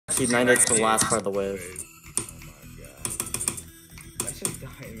guaranteed 98's the last part of the wave. Oh my god. That's just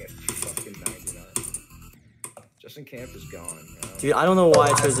dying at fucking 99. Justin Camp is gone. Dude, I don't know why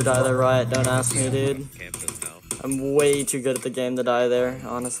I chose to die there, Riot. Don't ask me, dude. Campus now. I'm way too good at the game to die there,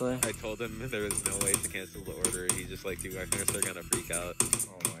 honestly. I told him there was no way to cancel the order. He's just like, dude, I think they're gonna freak out.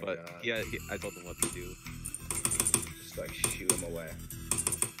 Oh my But god. yeah, I told him what to do. Just like shoot him away.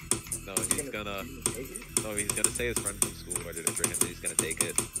 No, he's gonna. No, he's gonna say his friend from school ordered it for him, and he's gonna take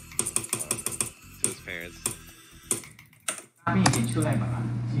it to his parents.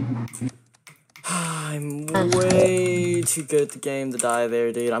 I'm way too good at the game to die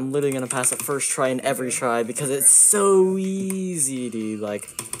there, dude. I'm literally gonna pass it first try in every try because it's so easy, dude. Like,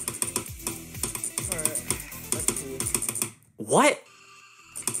 Alright, that's cool. what?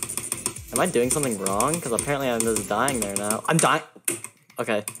 Am I doing something wrong? Because apparently I'm just dying there now. I'm dying.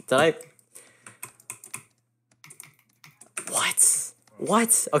 Okay, did I? What?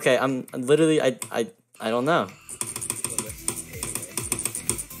 What? Okay, I'm literally, I don't know.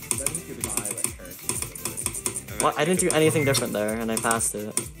 What? I didn't do anything different there, and I passed it. I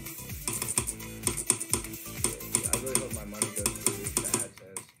really hope my money goes through the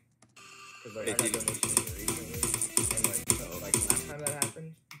AdSense. Because like, I got donations recently, and like, so, like last time that happened,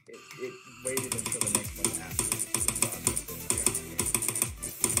 it waited until the next month after.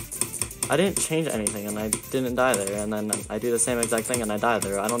 I didn't change anything, and I didn't die there, and then I do the same exact thing, and I die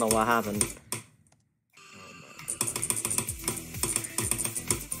there. I don't know what happened.